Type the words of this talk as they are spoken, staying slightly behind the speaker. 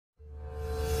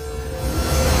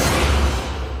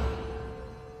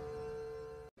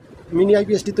Mini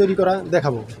আইপিএসটি তৈরি করা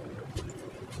দেখাবো।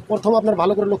 প্রথম আপনার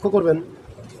ভালো করে লক্ষ্য করবেন,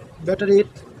 ব্যাটারির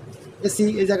এসি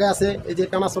এই জায়গায় আছে। এই যে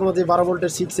ট্রান্সফরমার যে 12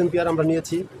 ভোল্টের 6 এম্পিয়ার আমরা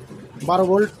নিয়েছি, 12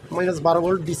 ভোল্ট মাইনাস 12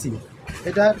 ভোল্ট ডিসি।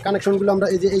 এটা কানেকশনগুলো আমরা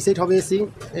এই যে এই সাইড হবে এসি,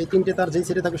 এই তিনটে তার যেই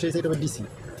সাইডে থাকবে সেই সাইড হবে ডিসি।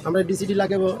 আমরা ডিসিটি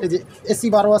লাগাবো। এই যে এসি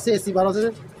 12 আছে, এসি 12 আছে,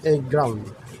 এই গ্রাউন্ড।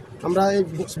 আমরা এই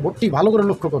বোর্ডটি ভালো করে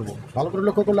লক্ষ্য করব। ভালো করে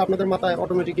লক্ষ্য করলে আপনাদের মাথায়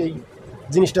অটোমেটিক এই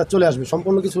জিনিসটা চলে আসবে।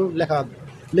 সম্পূর্ণ কিছু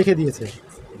লিখে দিয়েছে।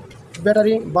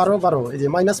 ব্যাটারি 12 12, এই যে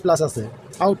মাইনাস প্লাস আছে,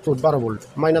 আউটপুট 12 ভোল্ট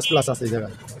মাইনাস প্লাস আছে এই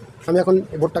জায়গায়। আমি এখন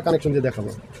এই বোর্ডটা কানেকশন দিয়ে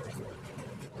দেখাবো।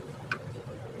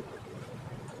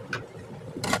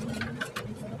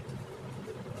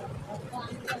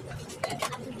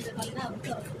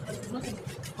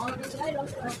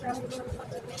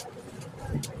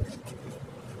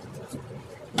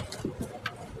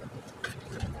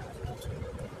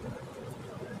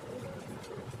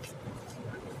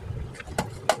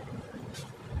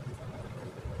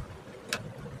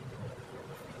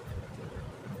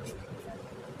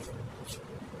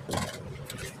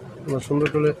 আমরা সুন্দর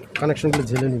করে কানেকশনগুলো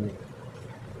ঝেলে নিব।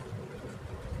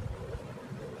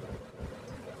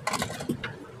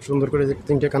 সুন্দর করে যে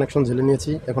তিনটে কানেকশন ঝেলে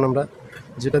নিয়েছি। এখন আমরা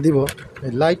যেটা দিব,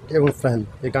 এই লাইট এবং ফ্যান,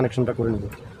 এই কানেকশনটা করে নেব।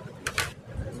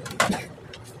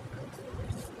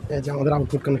 এই যে আমাদের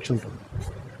আউটপুট কানেকশনটা।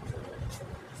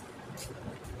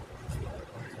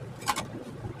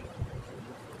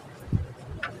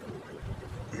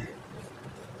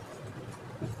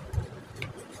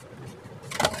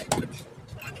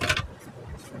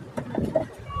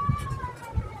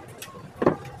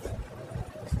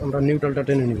 আমরা নিউট্রালটা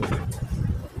টেনে নিব।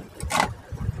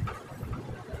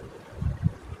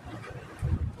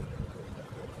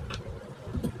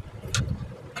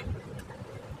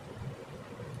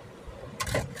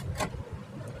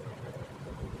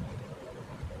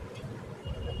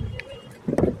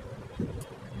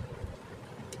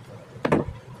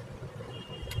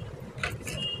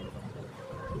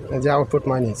 যে আউটপুট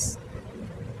মাইনাস।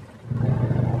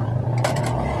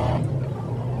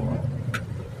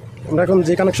 আমরা এখন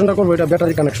যে কানেকশনটা করবো এটা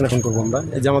ব্যাটারি কানেকশন এখন করবো আমরা।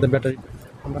 এই যে আমাদের ব্যাটারি,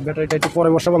 আমরা ব্যাটারিটা একটু পরে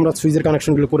বসাবো। আমরা সুইচের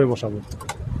কানেকশনগুলো করে বসাবো।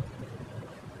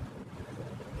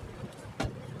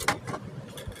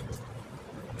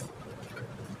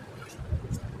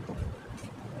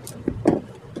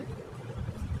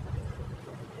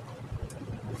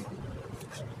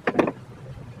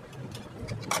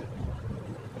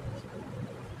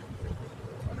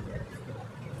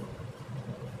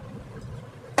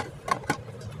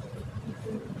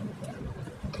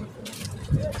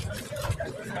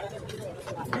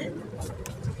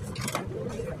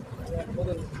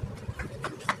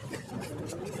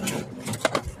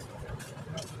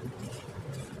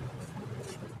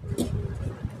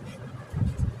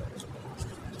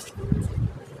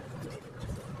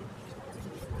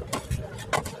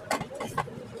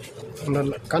 আমরা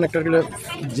কানেক্টরগুলো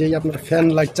যেই আপনার ফ্যান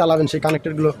লাইট চালাবেন সেই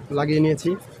কানেক্টরগুলো লাগিয়ে নিয়েছি।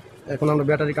 এখন আমরা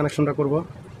ব্যাটারি কানেকশনটা করব।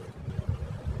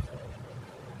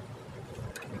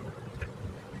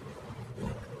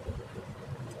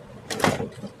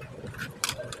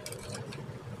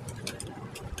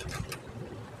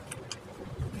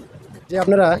 যে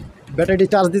আপনারা ব্যাটারিটি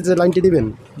চার্জ দিতে লাইনটি দিবেন,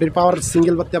 পাওয়ার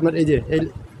সিঙ্গেল বাতি আপনার এই যে এই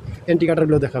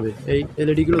ইন্ডিকেটরগুলো দেখাবে, এই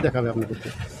এলইডিগুলো দেখাবে আপনাদেরকে।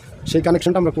 সেই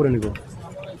কানেকশনটা আমরা করে নেব।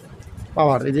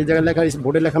 পাওয়ার, এই যে জায়গায় লেখা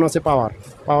বোর্ডে লেখানো আছে পাওয়ার,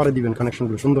 পাওয়ারে দিবেন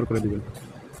কানেকশনগুলো সুন্দর করে দিবেন।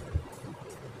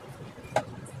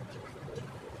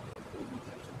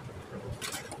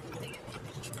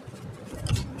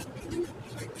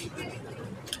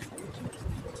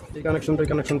 এই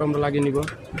কানেকশনটা আমরা লাগিয়ে নিব।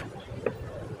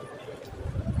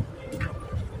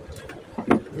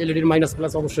 এলইডির মাইনাস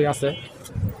প্লাস অবশ্যই আছে,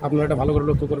 আপনারা এটা ভালো করে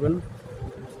লক্ষ্য করবেন।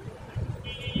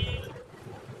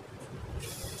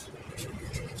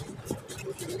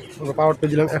 আমরা পাওয়ার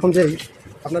পেয়ে দিলাম। এখন যেই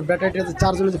আপনার ব্যাটারিটা যে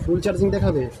চার্জ হলে যে ফুল চার্জিং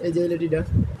দেখাবে, এই যে এলইডিটা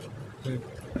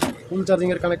ফুল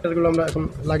চার্জিংয়ের কানেক্টরগুলো আমরা এখন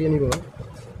লাগিয়ে নিব।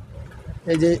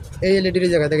 এই যে এই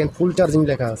এলইডির জায়গায় দেখেন ফুল চার্জিং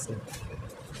লেখা আছে,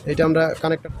 এটা আমরা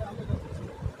কানেক্টর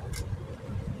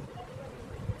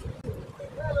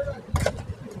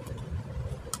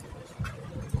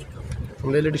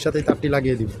আমরা এলইডির সাথে তারটি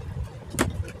লাগিয়ে দিব।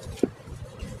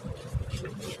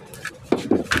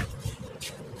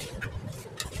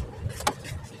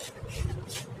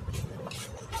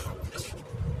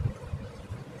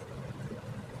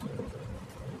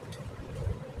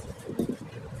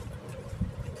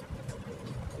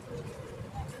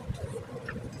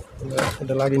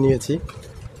 এটা লাগিয়ে নিয়েছি।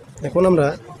 এখন আমরা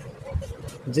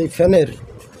যেই ফ্যানের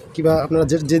কিংবা আপনারা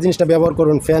যে জিনিসটা ব্যবহার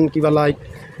করবেন, ফ্যান কিংবা লাইট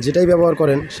যেটাই ব্যবহার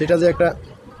করেন, সেটা যে একটা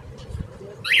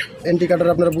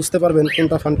ইন্ডিকেটর আপনারা বুঝতে পারবেন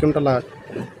কোনটা ফ্যান কোনটা লাইট,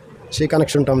 সেই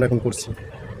কানেকশনটা আমরা এখন করছি।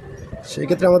 সেই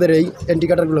ক্ষেত্রে আমাদের এই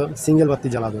ইন্ডিকেটরগুলো সিঙ্গেল বাতি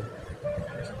জ্বালাবে।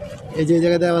 এই যে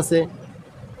জায়গায় দেওয়া আছে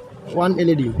 1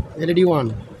 এলইডি, এলইডি 1,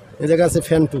 এই জায়গায় আছে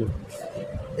ফ্যান 2।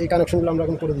 এই কানেকশনগুলো আমরা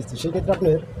এখন করে দিচ্ছি। সেই ক্ষেত্রে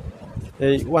আপনার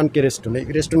এই 1K রেস্টন, এই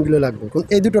রেস্টনগুলো লাগবে।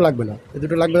 এই দুটো লাগবে না, এই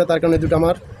দুটো লাগবে না, তার কারণে এই দুটো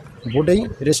আমার বোর্ডেই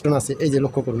রেস্টন আছে। এই যে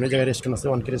লক্ষ্য করুন, এই জায়গায় রেস্টন আছে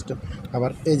 1K রেস্টন।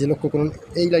 আবার এই যে লক্ষ্য করুন,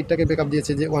 এই লাইটটাকে ব্যাকআপ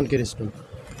দিয়েছে যে 1K রেস্টন,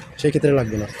 সেই ক্ষেত্রে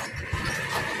লাগবে না।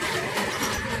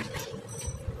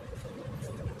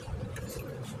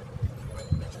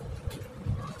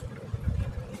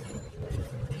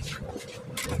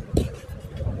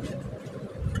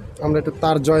 আমরা একটু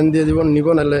তার জয়েন দিয়ে নিব,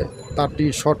 নাহলে তারটি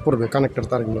শর্ট পড়বে, কানেক্টর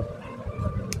তারগুলো।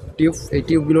 এই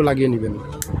টিউবগুলো লাগিয়ে নেবেন।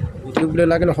 টিউবগুলো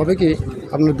লাগালে হবে কি,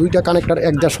 আপনার দুইটা কানেক্টর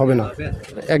একজাস হবে না।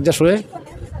 একজাস হয়ে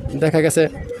দেখা গেছে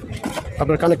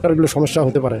আপনার কানেক্টরগুলো সমস্যা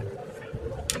হতে পারে।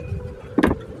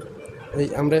 এই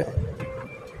আমরা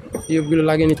টিউবগুলো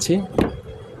লাগিয়ে নিচ্ছি।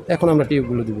 এখন আমরা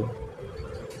টিউবগুলো দিব।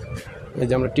 এই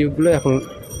যে আমরা টিউবগুলো এখন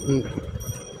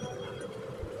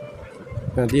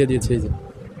দিয়ে দিয়েছি। এই যে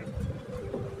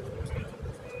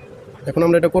এখন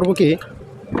আমরা এটা করবো কি,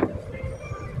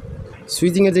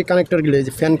 সুইচিংয়ের যে কানেক্টরগুলো, এই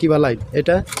যে ফ্যান কিংবা লাইট,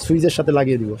 এটা সুইচের সাথে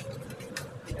লাগিয়ে দিব।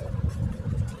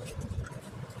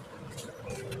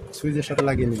 সুইচের সাথে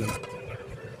লাগিয়ে নিলাম।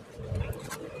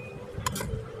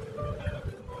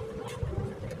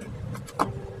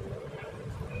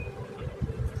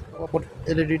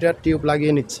 এলইডিটার টিউব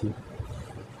লাগিয়ে নিচ্ছি।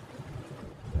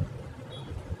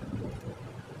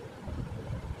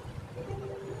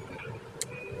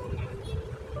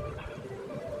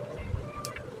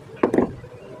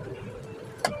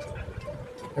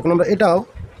 এখন আমরা এটাও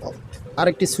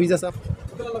আরেকটি সুইচ আছে,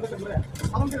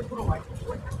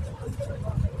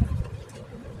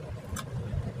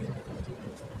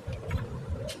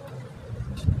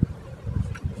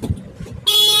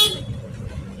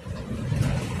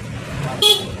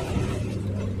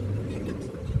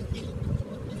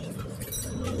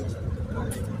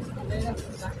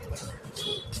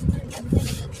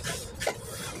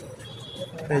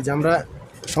 এই যে আমরা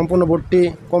সম্পূর্ণ বোর্ডটি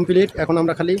কমপ্লিট। এখন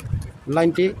আমরা খালি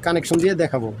লাইনটি কানেকশন দিয়ে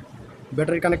দেখাবো।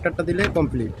 ব্যাটারি কানেক্টরটা দিলে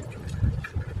কমপ্লিট।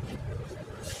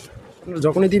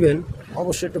 যখনই দিবেন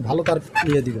অবশ্যই একটু ভালো তার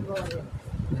নিয়ে দিবেন।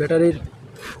 ব্যাটারির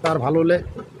তার ভালো হলে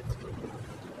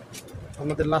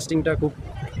আমাদের লাস্টিংটা খুব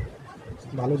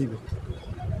ভালো দিবে।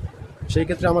 সেই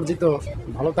ক্ষেত্রে আমার যেহেতু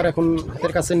ভালো তার এখন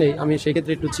হাতের কাছে নেই, আমি সেই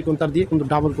ক্ষেত্রে একটু চিকন তার দিয়ে কিন্তু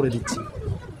ডাবল করে দিচ্ছি।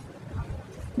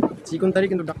 চিকন তারই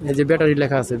কিন্তু এই যে ব্যাটারি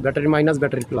লেখা আছে, ব্যাটারি মাইনাস,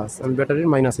 ব্যাটারি প্লাস, আমি ব্যাটারির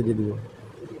মাইনাসে দিয়ে দিব।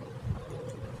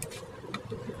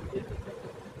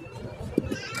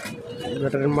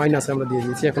 ব্যাটারির মাইনাসে আমরা দিয়ে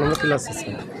দিয়েছি। এখন আমরা প্লাসের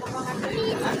সাইড,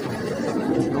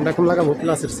 আমরা এখন লাগাবো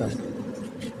প্লাসের সাইড।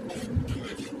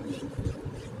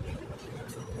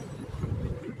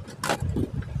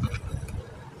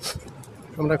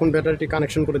 আমরা এখন ব্যাটারিটি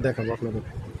কানেকশন করে দেখাবো আপনাদের।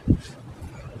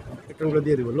 ইলেকট্রনগুলো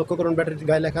দিয়ে দিব। লক্ষ্য করুন ব্যাটারির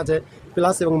গায়ে লেখা আছে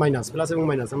প্লাস এবং মাইনাস, প্লাস এবং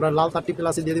মাইনাস। আমরা লাল তারটি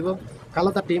প্লাসে দিয়ে দিব, কালো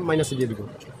তারটি মাইনাসে দিয়ে দিব।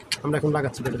 আমরা এখন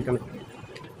লাগাচ্ছি ব্যাটারি কানেক্ট।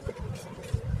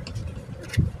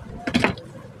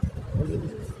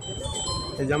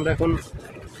 এই যে আমরা এখন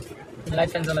লাইট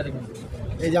জ্বালা দেব।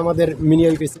 এই যে আমাদের মিনি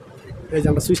আইপিএস, এই যে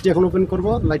আমরা সুইচটি এখন ওপেন করব,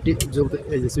 লাইটটি জ্বলতে,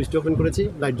 এই যে সুইচটি ওপেন করেছি,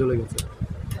 লাইট জ্বলে গেছে।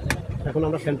 এখন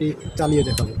আমরা ফ্যানটি চালিয়ে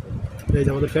দেখাবো। এই যে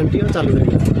আমাদের ফ্যানটিও চালু হয়ে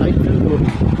গেছে, লাইট ফ্যান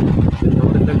পুরোটি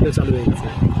আমাদের ফ্যানটিও চালু হয়ে গেছে।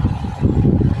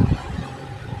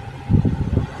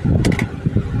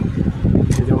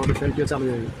 এই যে আমাদের ফ্যানটিও চালু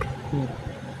হয়ে গেছে।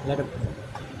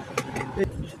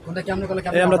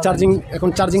 এই আমরা চার্জিং, এখন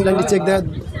চার্জিং লাইনটি চেক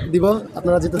দিব।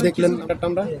 আপনারা যেটা দেখলেন একটা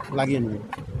আমরা লাগিয়ে নিব।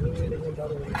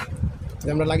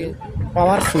 আমরা লাগিয়ে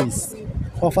পাওয়ার সুইচ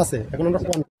অফ আছে, এখন আমরা